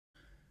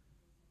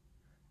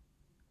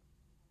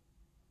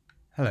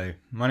Hello,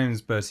 my name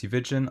is Bertram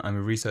Vidgen. I'm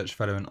a research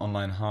fellow in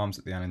online harms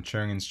at the Alan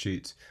Turing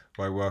Institute,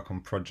 where I work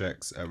on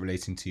projects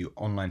relating to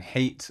online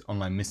hate,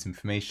 online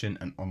misinformation,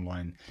 and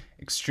online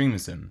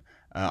extremism.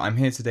 I'm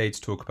here today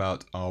to talk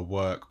about our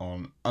work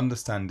on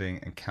understanding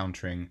and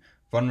countering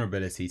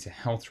vulnerability to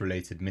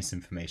health-related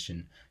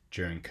misinformation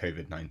during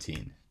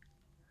COVID-19.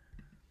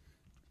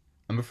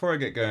 And before I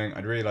get going,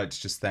 I'd really like to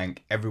just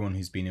thank everyone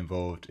who's been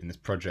involved in this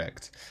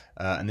project.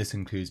 And this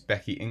includes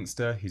Becky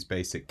Inkster, who's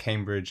based at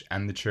Cambridge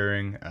and the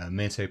Turing,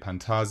 Mirto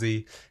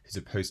Pantazi, who's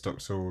a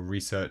postdoctoral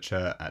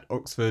researcher at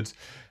Oxford,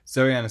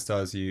 Zoe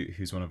Anastasiou,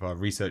 who's one of our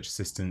research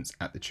assistants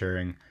at the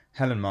Turing,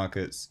 Helen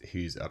Markets,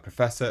 who's a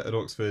professor at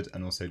Oxford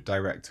and also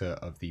director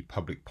of the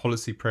public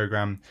policy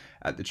program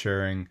at the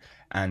Turing,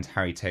 and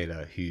Harry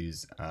Taylor,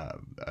 who's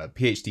a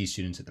PhD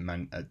student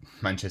at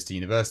Manchester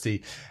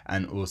University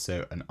and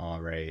also an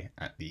RA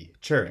at the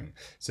Turing.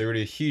 So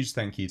really a huge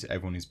thank you to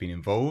everyone who's been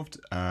involved,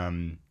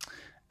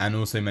 and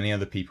also many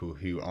other people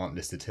who aren't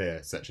listed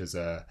here, such as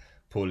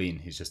Pauline,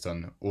 who's just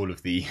done all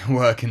of the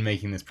work in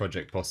making this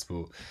project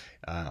possible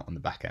on the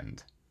back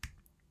end.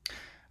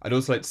 I'd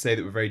also like to say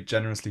that we're very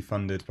generously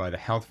funded by the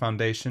Health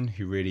Foundation,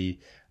 who really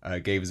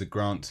gave us a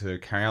grant to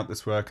carry out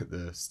this work at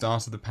the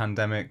start of the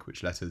pandemic,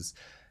 which let us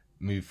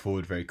move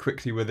forward very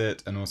quickly with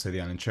it, and also the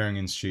Alan Turing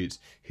Institute,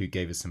 who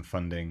gave us some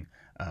funding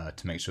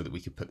to make sure that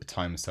we could put the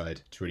time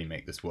aside to really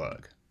make this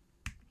work.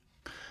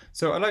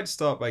 So I'd like to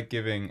start by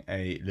giving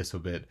a little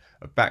bit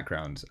of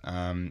background.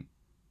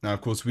 Now,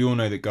 of course, we all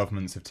know that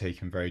governments have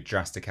taken very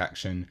drastic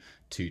action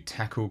to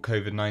tackle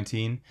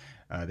COVID-19.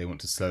 They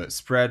want to slow its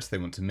spread, they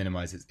want to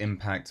minimize its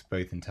impact,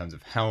 both in terms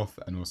of health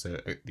and also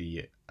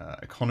the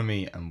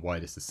economy and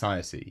wider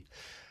society.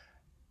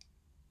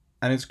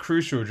 And it's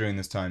crucial during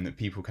this time that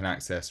people can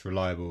access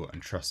reliable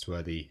and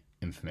trustworthy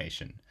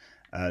information.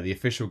 The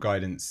official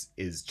guidance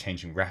is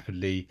changing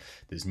rapidly.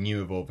 There's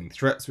new evolving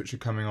threats which are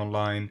coming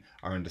online.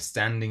 Our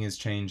understanding is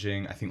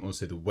changing. I think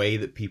also the way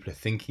that people are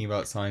thinking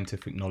about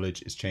scientific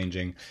knowledge is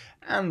changing,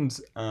 and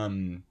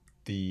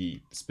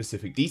the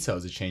specific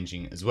details are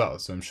changing as well.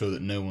 So I'm sure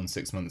that no one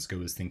 6 months ago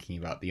was thinking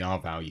about the R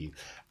value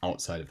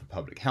outside of the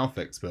public health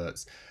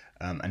experts,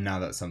 and now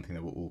that's something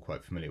that we're all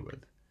quite familiar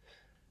with.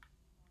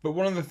 But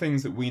one of the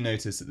things that we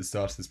noticed at the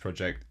start of this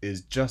project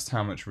is just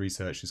how much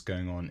research is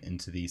going on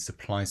into the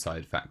supply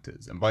side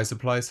factors. And by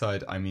supply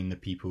side, I mean the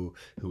people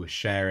who are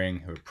sharing,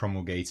 who are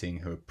promulgating,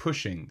 who are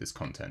pushing this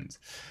content.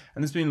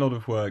 And there's been a lot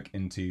of work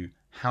into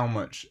how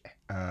much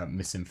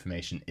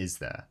misinformation is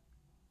there.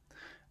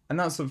 And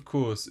that's, of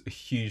course, a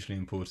hugely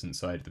important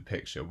side of the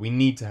picture. We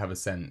need to have a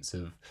sense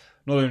of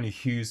not only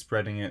who's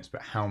spreading it,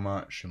 but how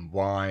much and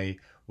why,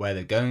 where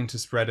they're going to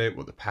spread it,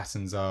 what the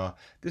patterns are.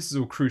 This is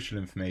all crucial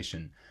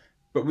information.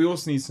 But we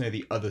also need to know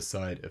the other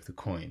side of the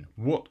coin.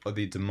 What are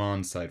the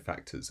demand side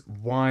factors?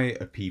 Why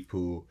are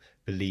people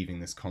believing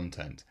this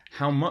content?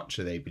 How much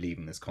are they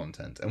believing this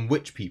content? And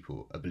which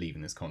people are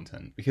believing this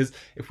content? Because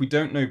if we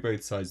don't know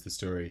both sides of the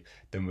story,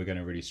 then we're going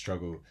to really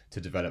struggle to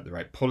develop the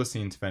right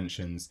policy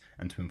interventions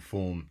and to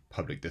inform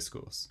public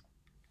discourse.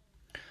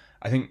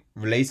 I think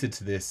related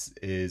to this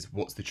is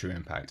what's the true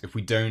impact. If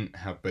we don't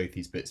have both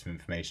these bits of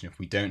information, if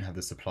we don't have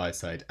the supply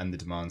side and the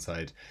demand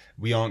side,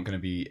 we aren't going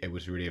to be able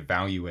to really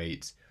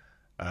evaluate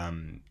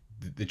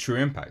the true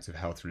impact of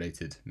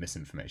health-related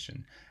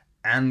misinformation.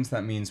 And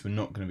that means we're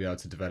not going to be able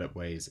to develop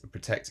ways of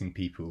protecting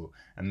people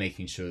and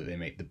making sure that they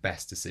make the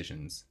best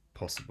decisions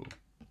possible.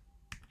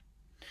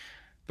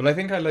 But I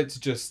think I'd like to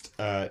just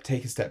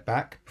take a step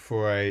back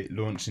before I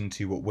launch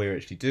into what we're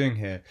actually doing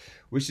here,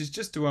 which is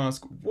just to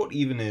ask, what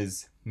even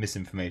is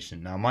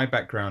misinformation? Now, my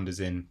background is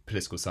in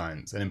political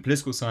science, and in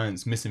political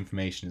science,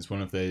 misinformation is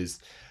one of those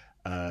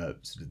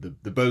sort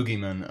of the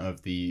bogeyman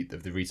of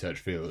the research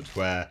field,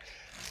 where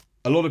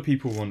a lot of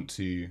people want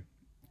to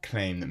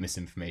claim that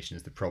misinformation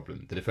is the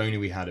problem, that if only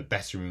we had a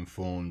better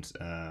informed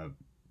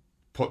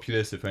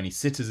populace, if only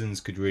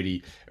citizens could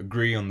really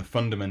agree on the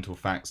fundamental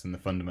facts and the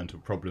fundamental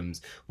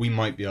problems, we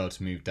might be able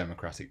to move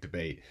democratic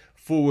debate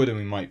forward, and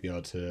we might be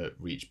able to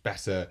reach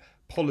better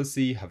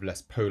policy, have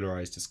less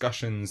polarized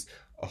discussions.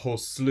 A whole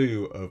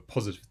slew of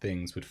positive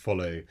things would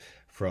follow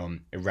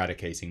from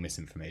eradicating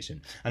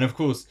misinformation. And of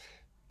course,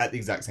 at the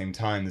exact same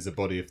time, there's a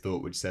body of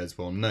thought which says,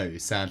 well, no,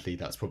 sadly,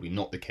 that's probably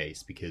not the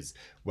case, because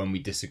when we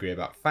disagree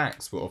about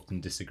facts, we're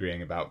often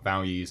disagreeing about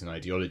values and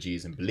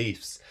ideologies and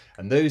beliefs,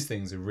 and those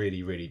things are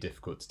really, really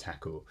difficult to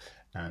tackle.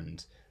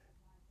 And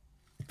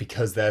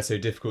because they're so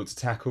difficult to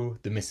tackle,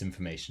 the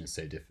misinformation is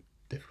so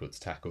difficult to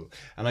tackle.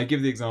 And I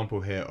give the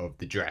example here of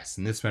the dress,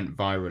 and this went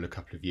viral a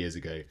couple of years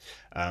ago,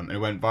 and it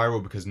went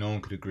viral because no one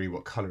could agree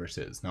what colour it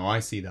is. Now, I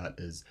see that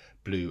as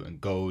blue and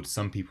gold.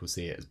 Some people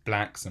see it as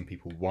black, some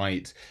people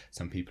white,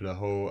 some people a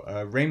whole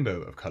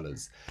rainbow of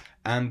colours.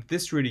 And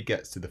this really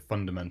gets to the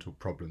fundamental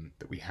problem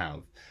that we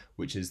have,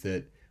 which is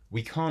that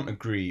we can't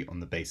agree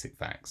on the basic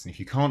facts. And if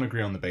you can't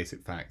agree on the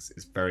basic facts,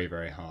 it's very,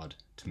 very hard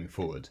to move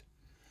forward.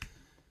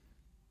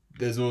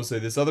 There's also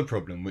this other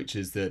problem, which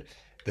is that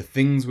The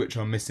things which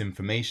are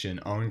misinformation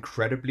are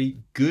incredibly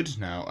good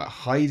now at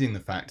hiding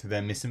the fact that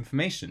they're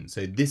misinformation.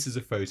 So this is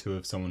a photo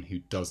of someone who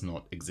does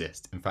not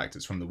exist. In fact,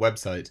 it's from the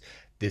website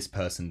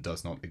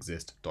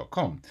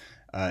thispersondoesnotexist.com.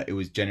 It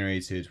was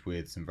generated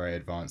with some very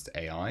advanced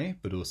AI,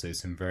 but also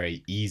some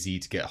very easy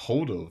to get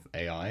hold of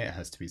AI, it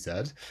has to be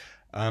said.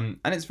 And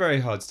it's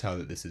very hard to tell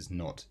that this is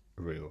not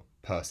a real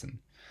person.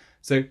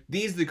 So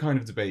these are the kind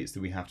of debates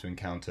that we have to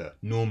encounter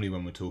normally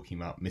when we're talking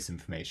about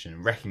misinformation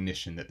and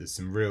recognition that there's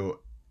some real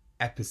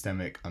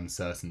epistemic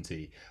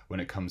uncertainty when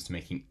it comes to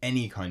making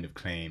any kind of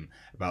claim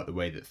about the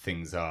way that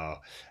things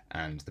are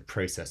and the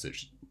process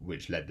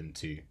which led them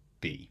to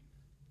be.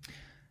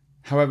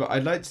 However,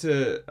 I'd like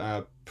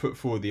to put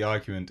forward the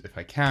argument, if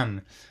I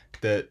can,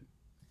 that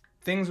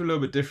things are a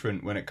little bit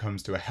different when it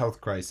comes to a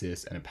health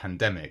crisis and a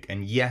pandemic.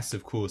 And yes,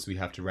 of course, we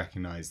have to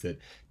recognize that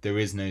there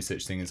is no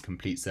such thing as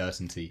complete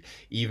certainty.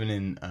 Even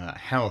in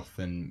health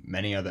and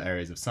many other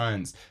areas of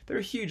science, there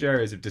are huge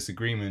areas of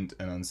disagreement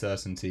and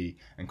uncertainty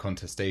and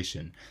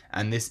contestation.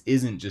 And this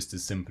isn't just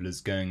as simple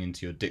as going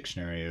into your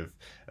dictionary of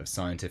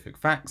scientific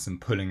facts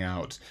and pulling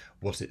out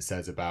what it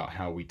says about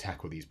how we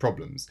tackle these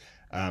problems.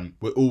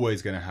 We're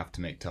always going to have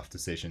to make tough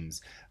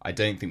decisions. I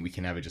don't think we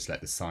can ever just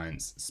let the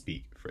science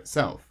speak for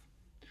itself.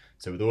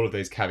 So with all of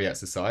those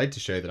caveats aside,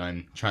 to show that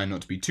I'm trying not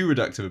to be too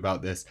reductive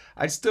about this,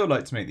 I'd still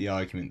like to make the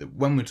argument that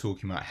when we're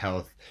talking about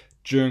health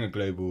during a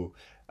global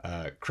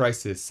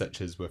crisis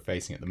such as we're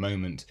facing at the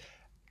moment,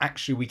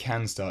 actually we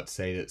can start to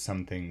say that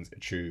some things are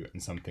true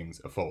and some things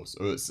are false.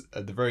 Or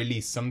at the very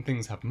least, some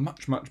things have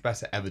much, much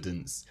better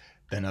evidence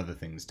than other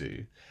things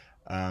do.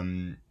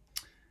 And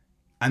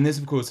this,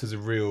 of course, has a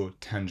real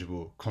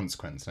tangible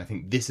consequence. And I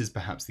think this is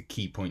perhaps the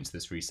key point to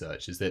this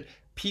research, is that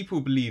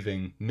people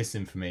believing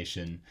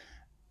misinformation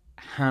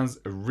has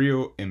a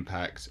real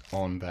impact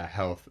on their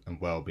health and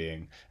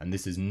well-being, and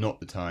this is not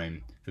the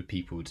time for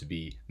people to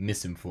be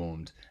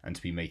misinformed and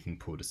to be making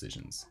poor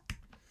decisions.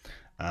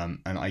 And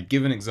I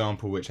give an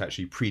example which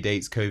actually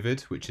predates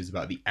COVID, which is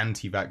about the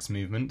anti-vax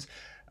movement.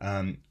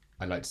 I'd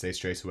like to say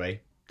straight away,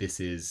 this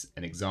is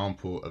an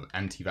example of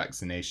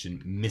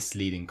anti-vaccination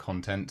misleading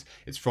content.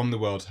 It's from the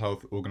World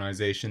Health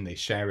Organization. They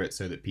share it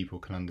so that people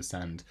can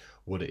understand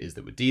what it is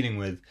that we're dealing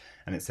with.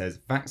 And it says,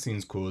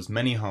 vaccines cause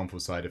many harmful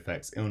side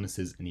effects,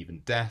 illnesses, and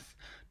even death,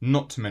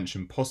 not to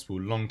mention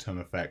possible long-term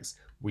effects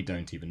we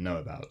don't even know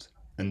about.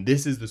 And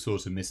this is the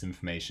sort of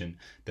misinformation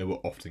that we're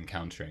often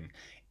encountering.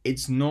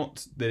 It's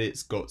not that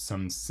it's got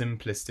some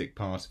simplistic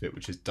part of it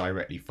which is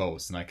directly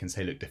false, and I can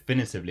say, look,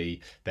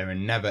 definitively, there are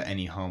never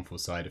any harmful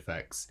side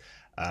effects.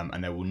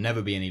 And there will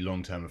never be any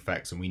long-term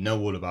effects, and we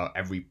know all about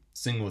every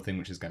single thing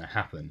which is going to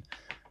happen.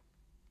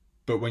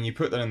 But when you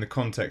put that in the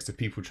context of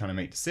people trying to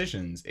make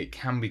decisions, it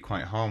can be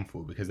quite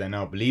harmful because they're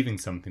now believing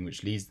something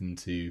which leads them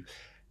to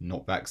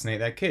not vaccinate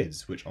their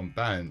kids, which on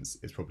balance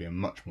is probably a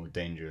much more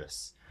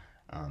dangerous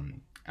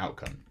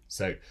outcome.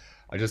 So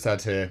I just had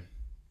to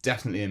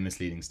definitely a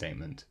misleading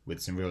statement with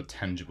some real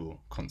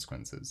tangible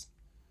consequences.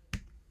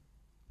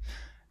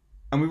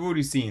 And we've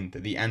already seen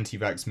that the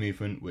anti-vax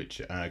movement,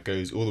 which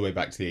goes all the way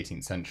back to the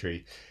 18th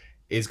century,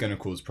 is going to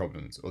cause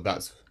problems, or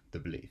that's the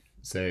belief.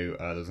 So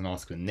there's an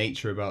article in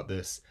Nature about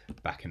this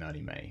back in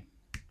early May.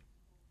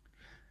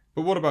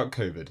 But what about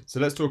COVID? So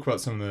let's talk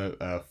about some of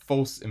the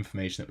false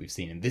information that we've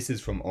seen. And this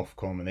is from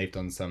Ofcom, and they've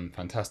done some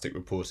fantastic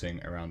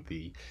reporting around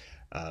the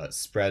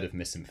spread of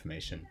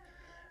misinformation.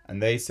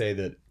 And they say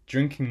that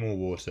drinking more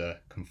water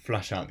can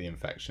flush out the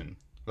infection.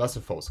 Well, that's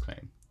a false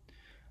claim.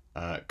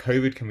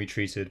 COVID can be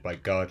treated by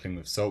gargling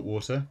with salt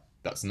water.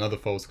 That's another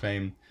false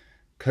claim.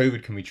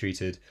 COVID can be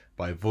treated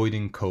by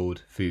avoiding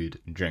cold food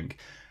and drink.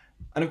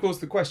 And of course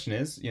the question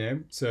is,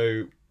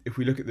 so if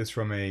we look at this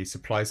from a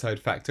supply side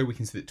factor, we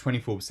can see that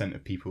 24%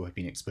 of people have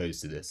been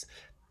exposed to this.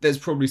 There's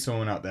probably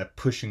someone out there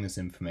pushing this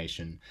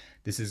information.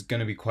 This is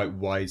going to be quite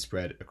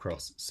widespread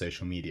across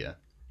social media.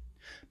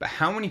 But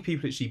how many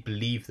people actually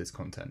believe this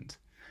content?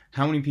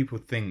 How many people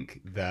think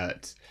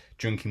that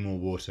drinking more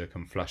water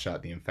can flush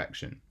out the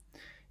infection?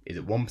 Is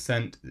it 1%?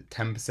 Is it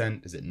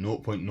 10%? Is it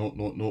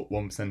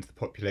 0.0001% of the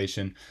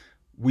population?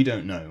 We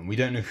don't know. And we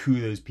don't know who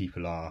those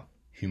people are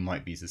who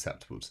might be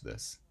susceptible to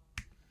this.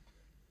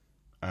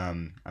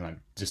 And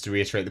just to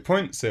reiterate the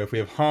point, so if we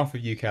have half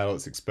of UK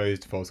adults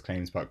exposed to false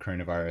claims about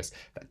coronavirus,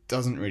 that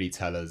doesn't really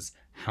tell us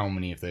how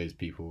many of those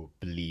people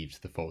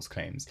believed the false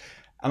claims.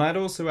 And I'd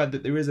also add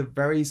that there is a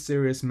very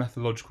serious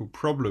methodological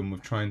problem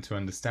with trying to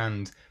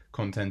understand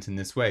content in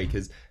this way,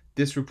 because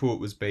this report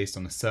was based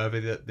on a survey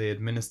that they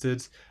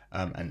administered,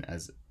 and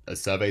as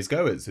surveys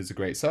go, it's a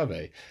great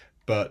survey.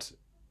 But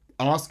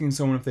asking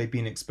someone if they've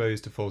been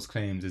exposed to false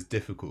claims is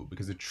difficult,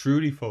 because a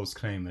truly false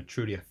claim, a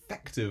truly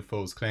effective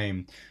false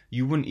claim,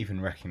 you wouldn't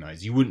even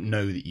recognize. You wouldn't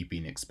know that you've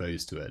been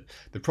exposed to it.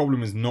 The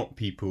problem is not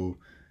people.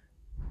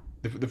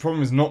 The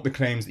problem is not the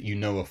claims that you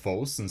know are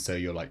false, and so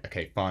you're like,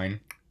 okay, fine,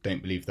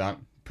 don't believe that,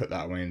 put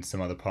that away in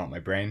some other part of my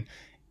brain.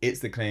 It's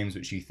the claims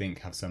which you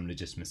think have some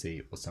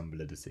legitimacy or some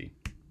validity.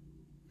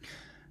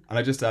 And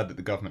I just add that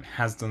the government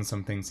has done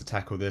some things to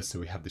tackle this. So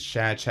we have the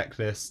share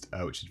checklist,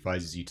 which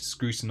advises you to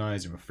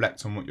scrutinise and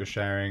reflect on what you're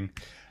sharing.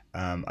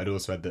 I'd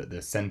also add that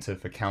the Centre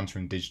for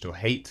Countering Digital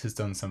Hate has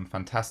done some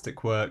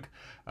fantastic work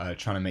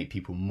trying to make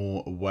people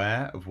more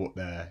aware of what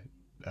they're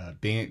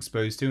being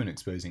exposed to and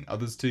exposing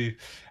others to.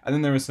 And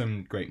then there are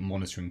some great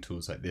monitoring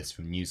tools like this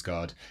from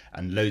NewsGuard,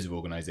 and loads of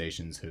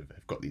organisations have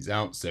got these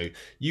out, so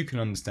you can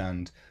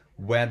understand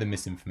where the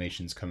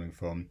misinformation is coming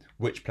from,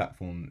 which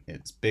platform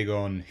it's big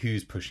on,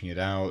 who's pushing it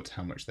out,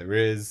 how much there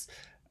is.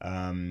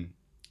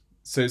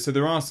 So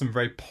there are some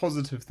very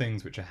positive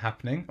things which are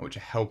happening, which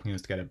are helping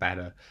us to get a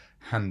better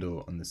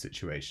handle on the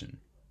situation.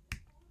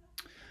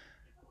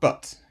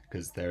 But,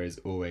 because there is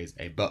always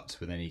a but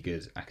with any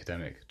good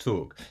academic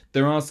talk,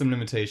 there are some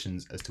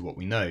limitations as to what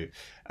we know.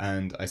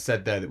 And I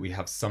said there that we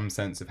have some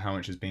sense of how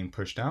much is being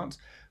pushed out.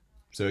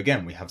 So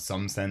again, we have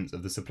some sense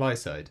of the supply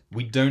side.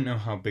 We don't know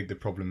how big the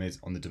problem is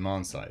on the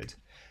demand side.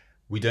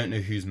 We don't know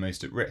who's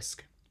most at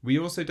risk. We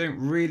also don't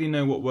really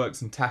know what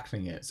works in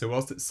tackling it. So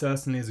whilst it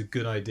certainly is a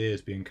good idea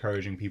to be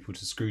encouraging people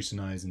to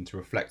scrutinise and to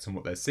reflect on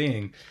what they're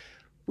seeing,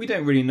 we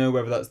don't really know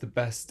whether that's the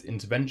best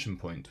intervention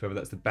point, whether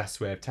that's the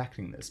best way of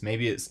tackling this.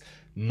 Maybe it's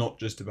not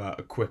just about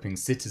equipping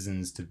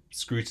citizens to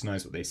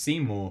scrutinise what they see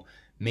more.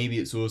 Maybe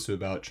it's also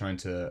about trying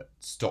to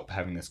stop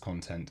having this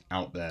content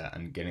out there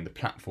and getting the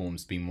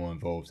platforms to be more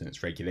involved in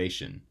its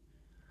regulation.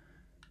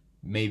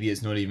 Maybe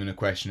it's not even a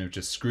question of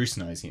just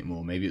scrutinising it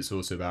more. Maybe it's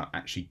also about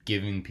actually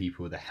giving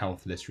people the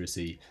health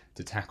literacy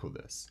to tackle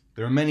this.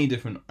 There are many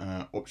different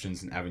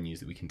options and avenues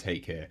that we can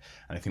take here,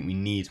 and I think we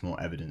need more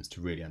evidence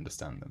to really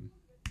understand them.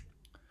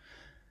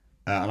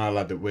 And I'll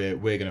add that we're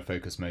going to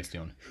focus mostly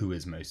on who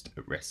is most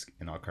at risk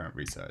in our current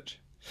research.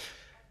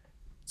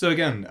 So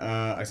again,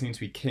 I seem to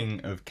be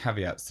king of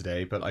caveats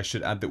today, but I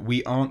should add that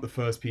we aren't the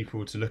first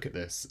people to look at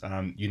this.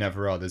 You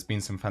never are. There's been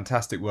some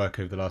fantastic work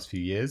over the last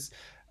few years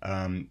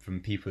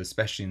from people,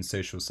 especially in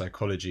social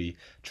psychology,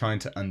 trying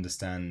to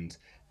understand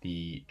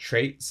the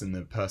traits and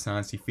the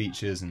personality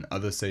features and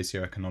other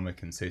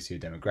socioeconomic and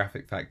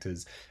socio-demographic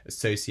factors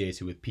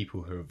associated with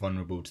people who are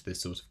vulnerable to this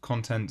sort of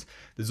content.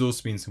 There's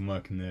also been some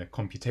work in the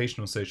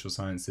computational social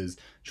sciences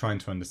trying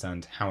to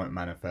understand how it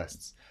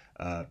manifests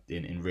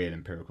in real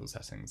empirical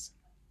settings.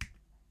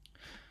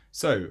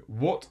 So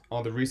what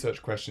are the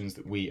research questions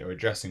that we are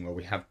addressing? Well,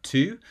 we have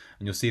two,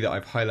 and you'll see that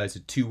I've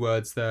highlighted two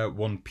words there,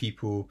 one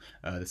people,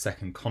 the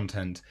second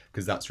content,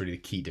 because that's really the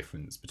key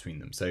difference between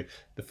them. So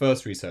the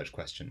first research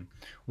question,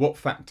 what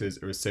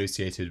factors are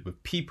associated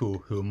with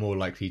people who are more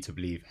likely to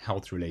believe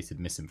health-related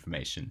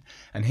misinformation?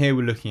 And here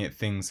we're looking at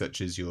things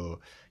such as your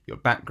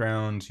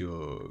background,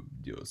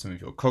 some of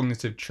your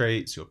cognitive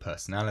traits, your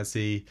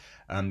personality.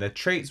 They're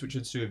traits which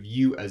are to do with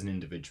you as an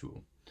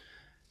individual.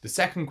 The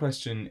second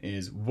question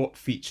is what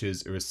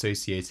features are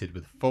associated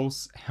with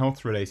false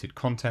health-related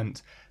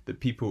content that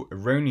people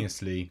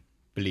erroneously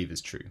believe is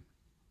true.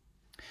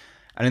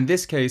 And in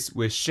this case,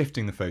 we're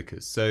shifting the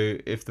focus. So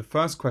if the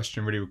first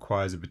question really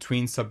requires a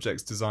between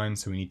subjects design,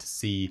 so we need to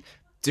see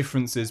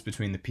differences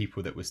between the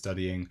people that we're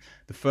studying,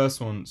 the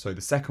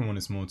second one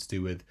is more to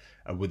do with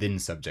within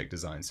subject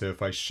design. So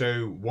if I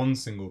show one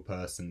single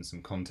person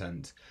some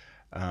content,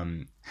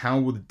 how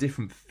will the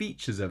different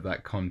features of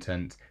that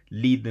content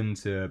lead them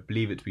to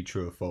believe it to be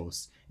true or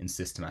false in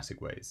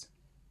systematic ways?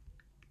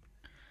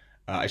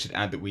 I should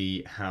add that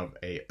we have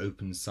an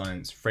open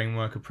science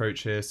framework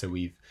approach here, so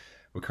we're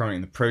currently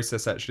in the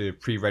process actually of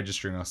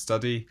pre-registering our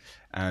study,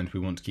 and we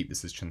want to keep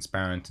this as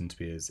transparent and to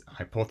be as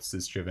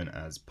hypothesis driven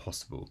as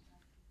possible.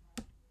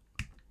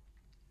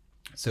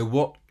 So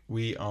what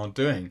we are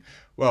doing?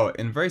 Well,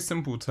 in very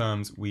simple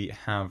terms, we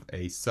have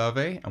a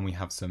survey and we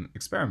have some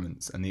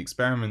experiments, and the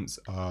experiments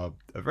are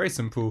very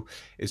simple.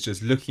 It's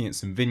just looking at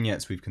some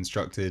vignettes we've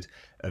constructed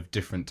of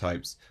different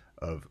types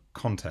of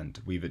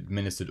content. We've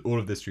administered all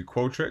of this through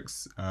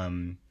Qualtrics,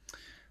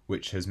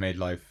 which has made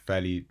life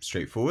fairly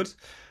straightforward.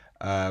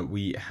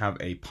 We have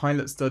a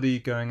pilot study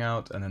going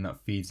out, and then that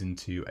feeds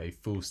into a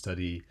full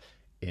study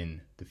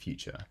in the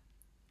future.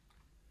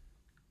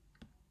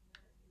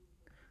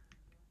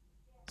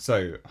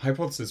 So,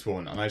 hypothesis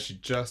one, and I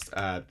should just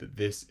add that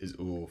this is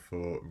all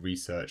for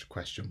research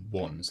question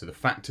one. So the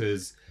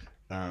factors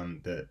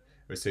that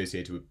are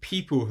associated with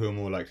people who are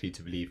more likely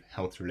to believe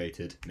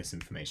health-related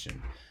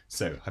misinformation.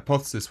 So,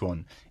 hypothesis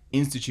one,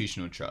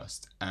 institutional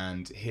trust.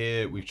 And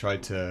here we've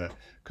tried to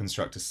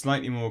construct a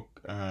slightly more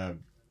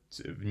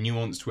sort of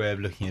nuanced way of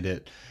looking at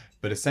it.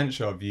 But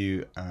essentially our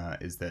view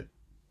is that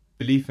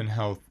belief in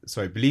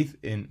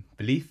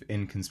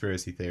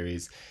conspiracy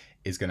theories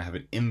is going to have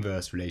an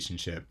inverse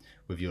relationship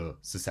with your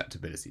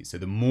susceptibility. So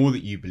the more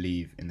that you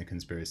believe in the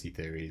conspiracy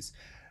theories,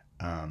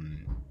 the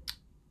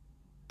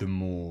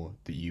more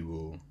that you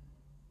will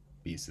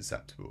be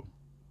susceptible.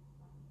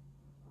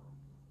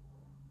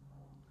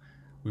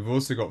 We've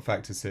also got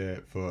factors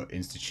here for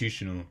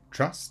institutional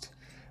trust.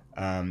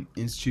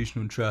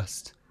 Institutional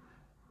trust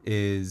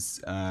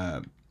is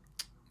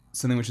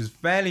something which is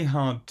fairly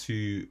hard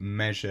to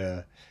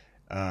measure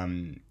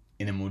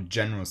in a more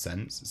general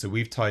sense. So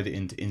we've tied it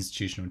into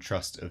institutional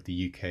trust of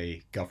the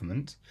UK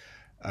government.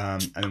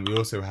 And we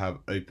also have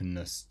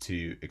openness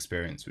to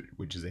experience,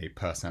 which is a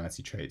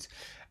personality trait.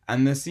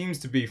 And there seems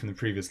to be, from the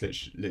previous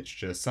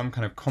literature, some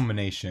kind of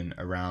combination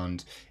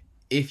around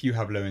if you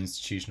have low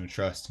institutional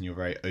trust and you're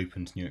very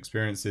open to new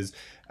experiences,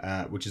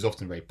 which is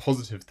often a very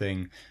positive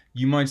thing,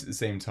 you might at the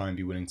same time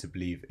be willing to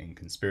believe in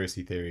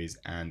conspiracy theories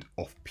and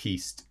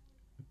off-piste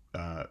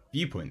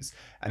viewpoints.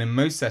 And in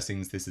most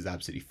settings, this is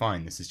absolutely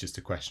fine. This is just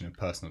a question of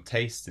personal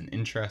taste and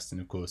interest.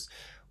 And of course,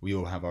 we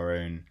all have our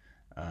own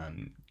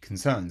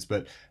concerns.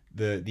 But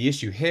the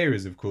issue here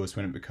is, of course,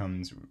 when it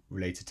becomes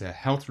related to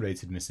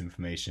health-related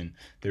misinformation,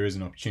 there is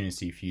an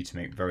opportunity for you to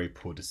make very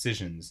poor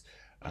decisions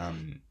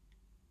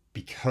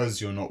because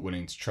you're not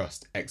willing to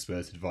trust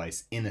expert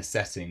advice in a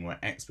setting where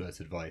expert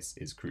advice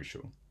is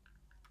crucial.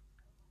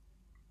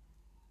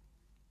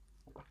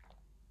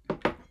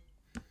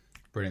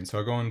 Brilliant. So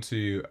I'll go on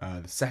to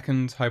the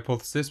second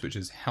hypothesis, which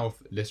is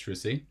health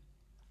literacy.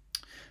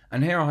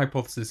 And here our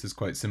hypothesis is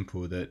quite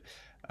simple, that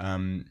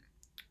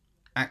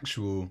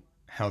actual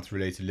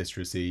health-related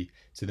literacy,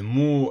 so the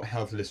more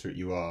health literate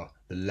you are,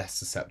 the less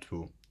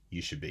susceptible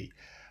you should be.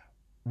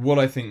 What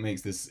I think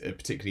makes this a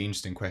particularly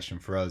interesting question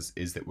for us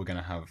is that we're going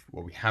to have,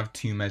 well, we have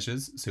two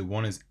measures. So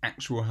one is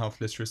actual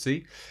health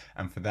literacy.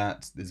 And for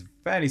that, there's a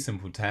fairly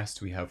simple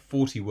test. We have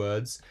 40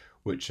 words,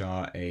 which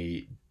are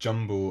a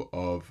jumble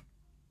of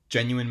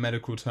genuine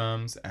medical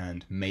terms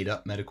and made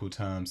up medical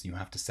terms. You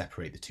have to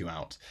separate the two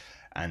out.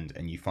 And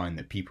you find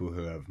that people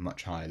who have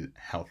much higher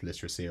health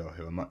literacy, or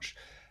who are much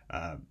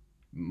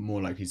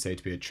more likely to say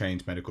to be a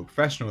trained medical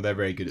professional, they're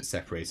very good at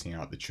separating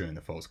out the true and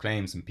the false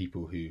claims, and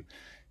people who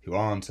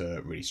aren't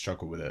really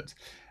struggle with it.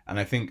 And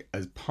I think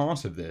as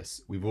part of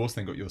this, we've also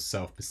then got your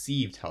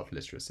self-perceived health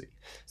literacy.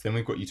 So then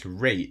we've got you to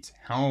rate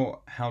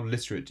how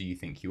literate do you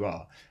think you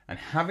are. And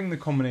having the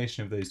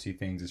combination of those two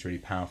things is really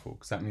powerful,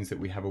 because that means that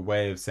we have a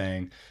way of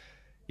saying,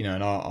 you know,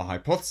 and our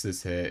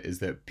hypothesis here is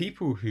that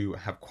people who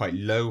have quite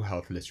low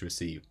health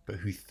literacy, but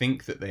who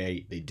think that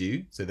they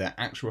do, so their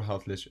actual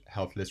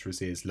health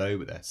literacy is low,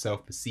 but their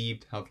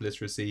self-perceived health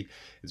literacy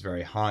is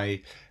very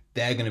high,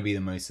 they're going to be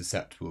the most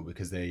susceptible,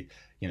 because they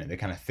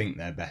kind of think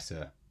they're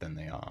better than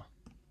they are.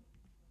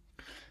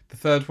 The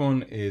third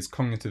one is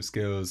cognitive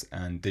skills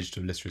and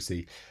digital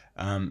literacy,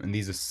 and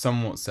these are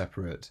somewhat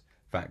separate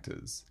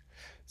factors.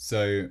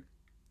 So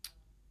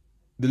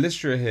the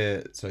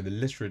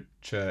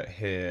literature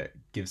here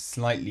gives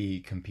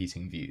slightly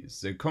competing views.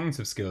 So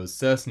cognitive skills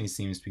certainly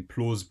seems to be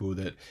plausible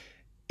that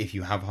if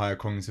you have higher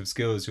cognitive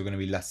skills, you're going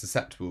to be less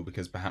susceptible,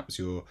 because perhaps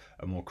you're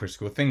a more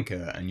critical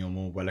thinker and you're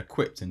more well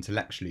equipped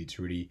intellectually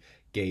to really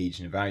gauge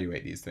and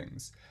evaluate these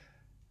things.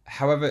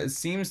 However, it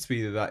seems to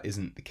be that that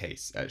isn't the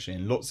case, actually,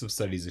 and lots of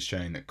studies are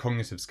showing that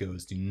cognitive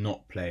skills do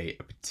not play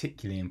a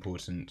particularly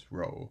important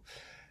role.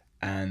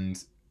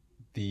 And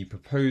the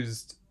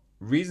proposed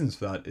reasons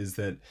for that is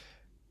that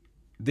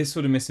this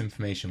sort of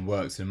misinformation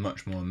works at a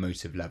much more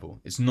emotive level.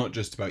 It's not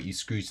just about you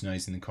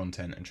scrutinizing the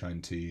content and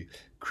trying to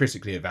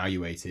critically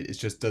evaluate it. It's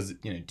just,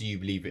 do you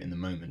believe it in the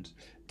moment?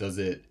 Does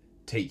it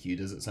take you?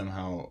 Does it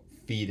somehow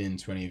feed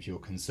into any of your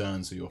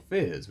concerns or your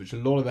fears, which a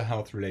lot of the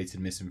health-related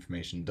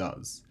misinformation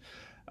does?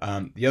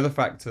 The other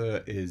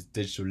factor is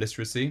digital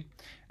literacy,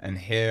 and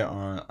here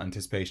our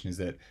anticipation is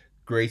that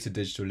greater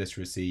digital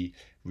literacy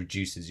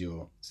reduces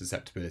your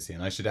susceptibility.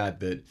 And I should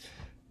add that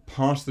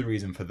part of the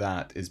reason for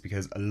that is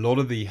because a lot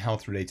of the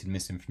health-related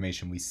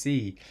misinformation we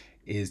see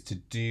is to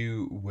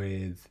do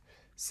with,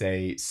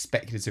 say,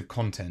 speculative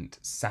content,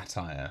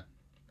 satire.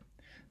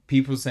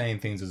 People saying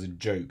things as a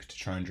joke to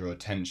try and draw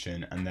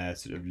attention, and they're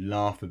sort of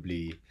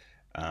laughably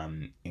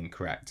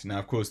incorrect. Now,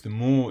 of course, the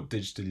more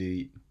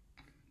digitally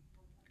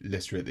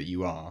literate that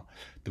you are,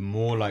 the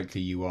more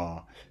likely you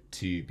are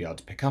to be able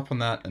to pick up on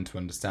that and to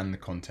understand the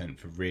content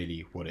for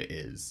really what it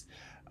is.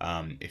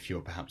 If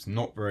you're perhaps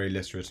not very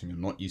literate and you're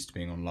not used to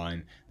being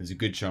online, there's a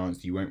good chance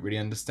that you won't really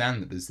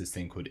understand that there's this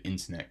thing called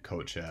internet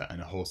culture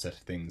and a whole set of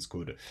things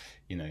called,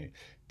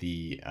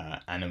 the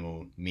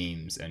animal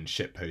memes and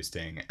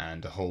shitposting,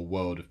 and a whole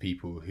world of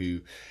people who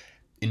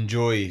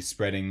enjoy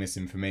spreading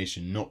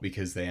misinformation, not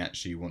because they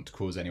actually want to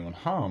cause anyone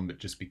harm, but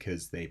just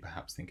because they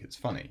perhaps think it's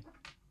funny.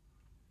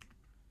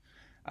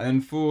 And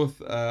then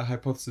fourth,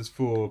 hypothesis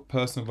 4,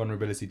 personal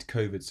vulnerability to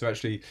COVID. So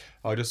actually,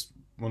 I just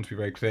want to be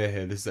very clear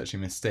here, this is actually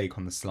a mistake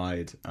on the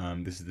slide.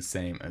 This is the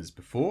same as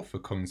before for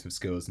cognitive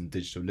skills and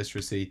digital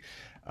literacy,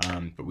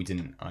 but we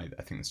didn't, I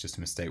think it's just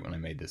a mistake when I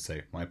made this, so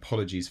my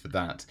apologies for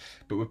that.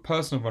 But with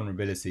personal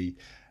vulnerability,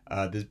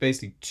 there's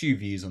basically two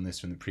views on this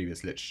from the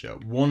previous literature.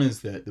 One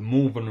is that the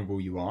more vulnerable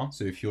you are,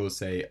 so if you're,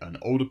 say, an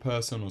older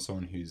person or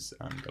someone who's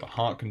got a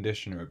heart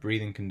condition or a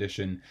breathing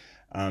condition,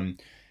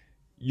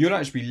 you'll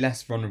actually be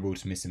less vulnerable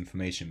to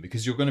misinformation,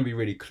 because you're going to be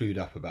really clued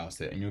up about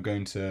it, and you're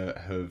going to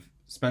have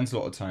spent a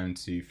lot of time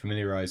to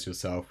familiarize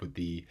yourself with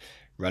the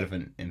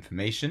relevant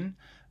information,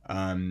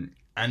 and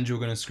you're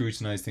going to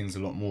scrutinize things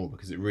a lot more,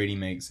 because it really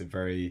makes a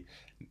very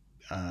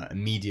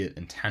immediate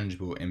and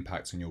tangible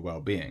impact on your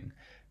well-being.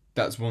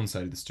 That's one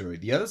side of the story.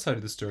 The other side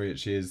of the story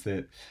actually is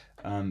that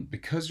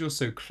because you're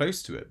so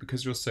close to it,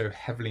 because you're so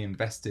heavily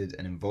invested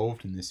and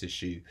involved in this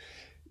issue,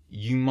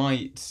 you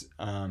might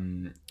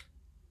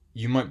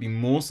you might be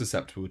more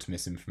susceptible to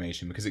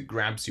misinformation because it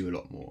grabs you a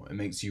lot more. It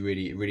makes you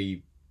it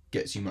really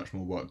gets you much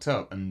more worked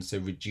up, and so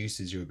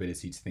reduces your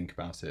ability to think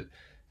about it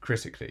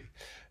critically.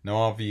 Now,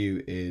 our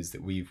view is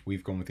that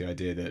we've gone with the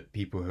idea that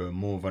people who are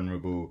more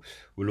vulnerable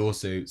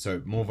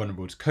more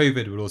vulnerable to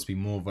COVID will also be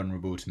more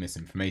vulnerable to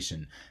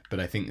misinformation. But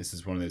I think this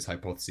is one of those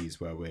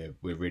hypotheses where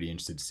we're really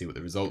interested to see what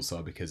the results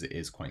are, because it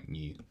is quite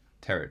new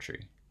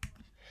territory.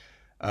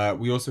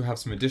 We also have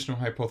some additional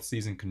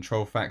hypotheses and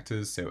control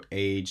factors, so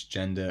age,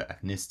 gender,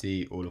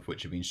 ethnicity, all of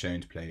which have been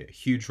shown to play a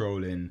huge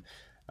role in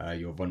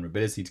your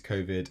vulnerability to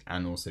COVID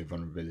and also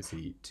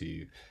vulnerability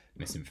to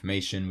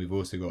misinformation. We've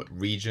also got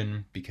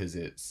region, because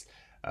it's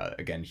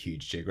again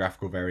huge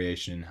geographical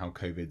variation in how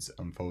COVID's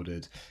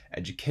unfolded,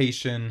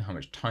 education, how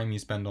much time you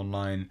spend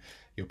online,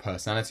 your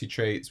personality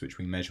traits, which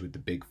we measure with the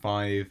Big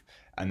Five,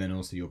 and then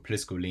also your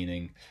political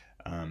leaning.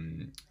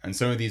 And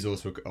some of these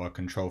also are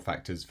control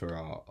factors for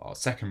our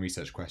second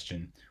research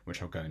question,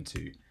 which I'll go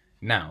into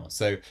now.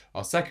 So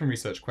our second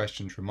research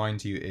question, to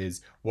remind you,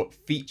 is what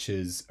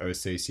features are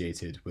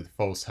associated with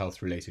false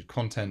health related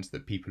content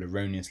that people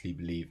erroneously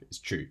believe is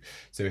true.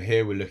 So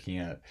here we're looking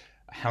at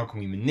how can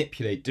we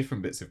manipulate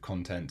different bits of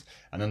content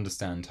and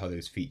understand how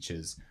those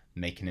features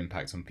make an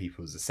impact on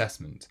people's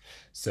assessment.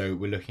 So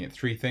we're looking at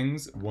three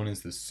things. One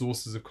is the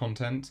sources of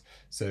content.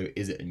 So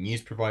is it a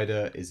news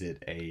provider? Is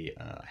it a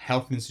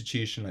health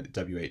institution like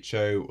the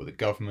WHO or the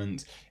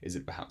government? Is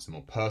it perhaps a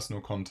more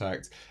personal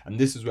contact? And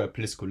this is where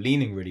political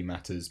leaning really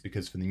matters,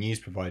 because for the news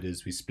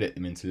providers, we split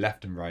them into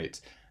left and right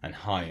and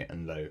high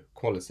and low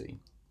quality.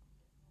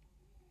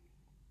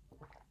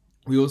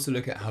 We also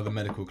look at how the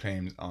medical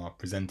claims are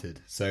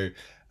presented. So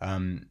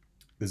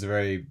there's a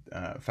very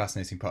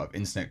fascinating part of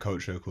internet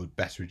culture called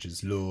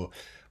Betteridge's Law,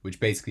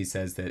 which basically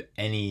says that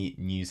any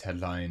news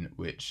headline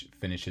which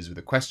finishes with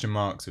a question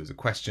mark, so as a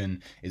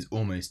question, is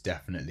almost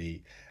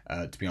definitely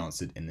to be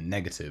answered in the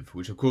negative,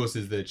 which of course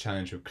is the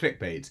challenge of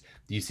clickbait.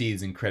 You see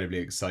these incredibly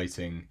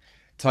exciting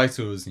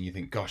titles and you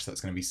think, gosh, that's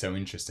going to be so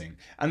interesting.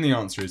 And the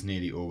answer is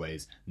nearly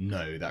always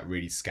no, that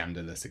really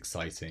scandalous,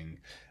 exciting,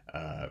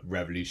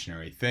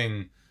 revolutionary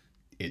thing.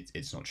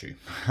 It's not true.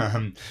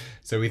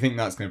 So we think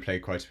that's going to play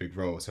quite a big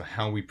role. So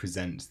how we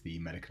present the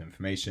medical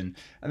information.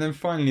 And then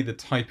finally, the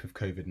type of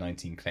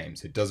COVID-19 claim.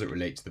 So does it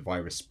relate to the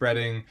virus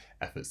spreading,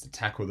 efforts to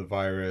tackle the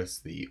virus,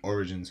 the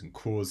origins and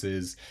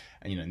causes?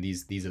 And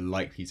these are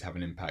likely to have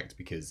an impact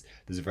because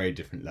there's a very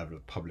different level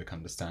of public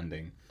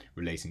understanding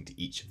relating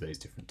to each of those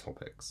different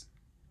topics.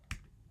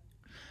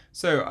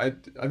 So I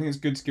think it's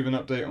good to give an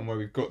update on where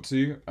we've got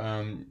to.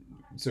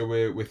 So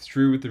we're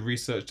through with the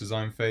research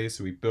design phase.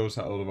 So we built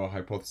out all of our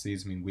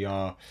hypotheses. We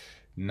are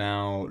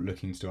now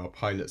looking to do our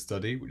pilot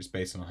study, which is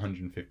based on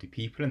 150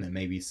 people, and there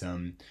may be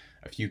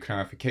a few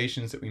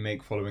clarifications that we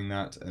make following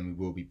that, and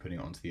we will be putting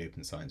it onto the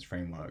Open Science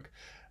Framework.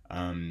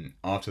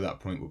 After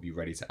that point, we'll be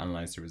ready to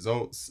analyze the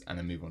results and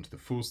then move on to the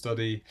full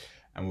study,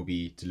 and we'll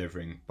be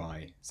delivering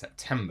by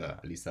September.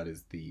 At least that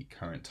is the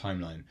current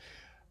timeline.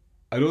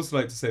 I'd also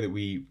like to say that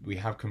we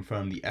have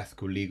confirmed the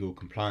ethical, legal,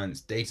 compliance,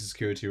 data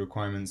security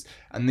requirements,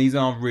 and these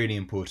are really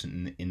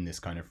important in this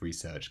kind of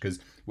research because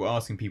we're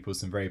asking people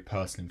some very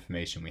personal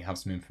information. We have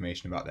some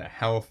information about their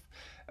health,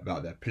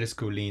 about their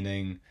political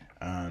leaning,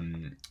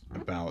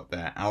 about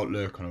their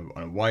outlook on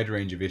a wide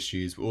range of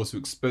issues. We're also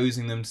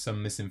exposing them to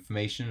some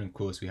misinformation. Of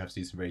course, we have to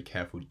do some very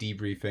careful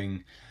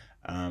debriefing.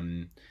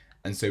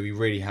 And so we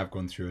really have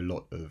gone through a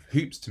lot of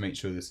hoops to make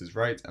sure this is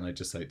right. And I'd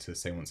just like to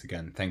say once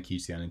again, thank you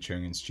to the Alan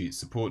Turing Institute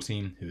support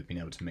team who have been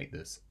able to make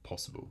this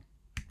possible.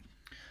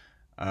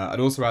 I'd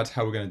also add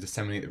how we're going to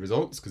disseminate the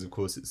results, because of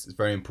course it's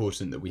very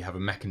important that we have a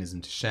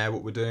mechanism to share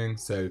what we're doing.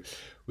 So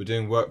we're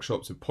doing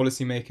workshops with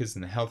policymakers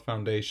and the Health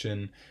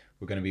Foundation.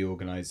 We're going to be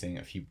organising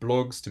a few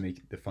blogs to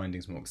make the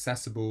findings more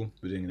accessible.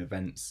 We're doing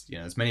events,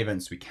 as many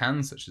events as we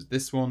can, such as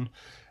this one.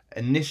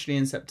 Initially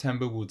in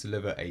September, we'll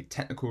deliver a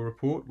technical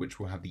report, which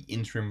will have the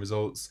interim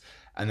results,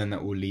 and then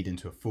that will lead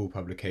into a full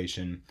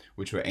publication,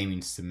 which we're aiming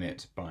to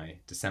submit by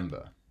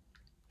December.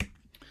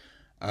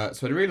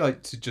 So I'd really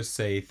like to just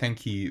say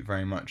thank you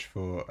very much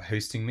for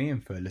hosting me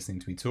and for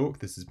listening to me talk.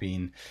 This has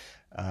been,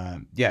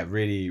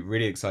 really,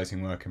 really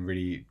exciting work. I'm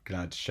really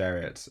glad to share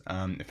it.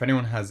 If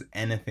anyone has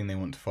anything they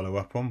want to follow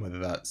up on, whether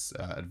that's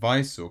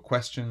advice or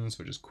questions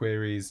or just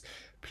queries,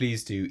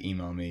 please do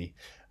email me,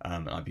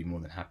 and I'd be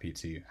more than happy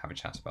to have a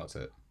chat about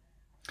it.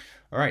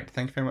 All right,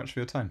 thank you very much for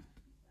your time.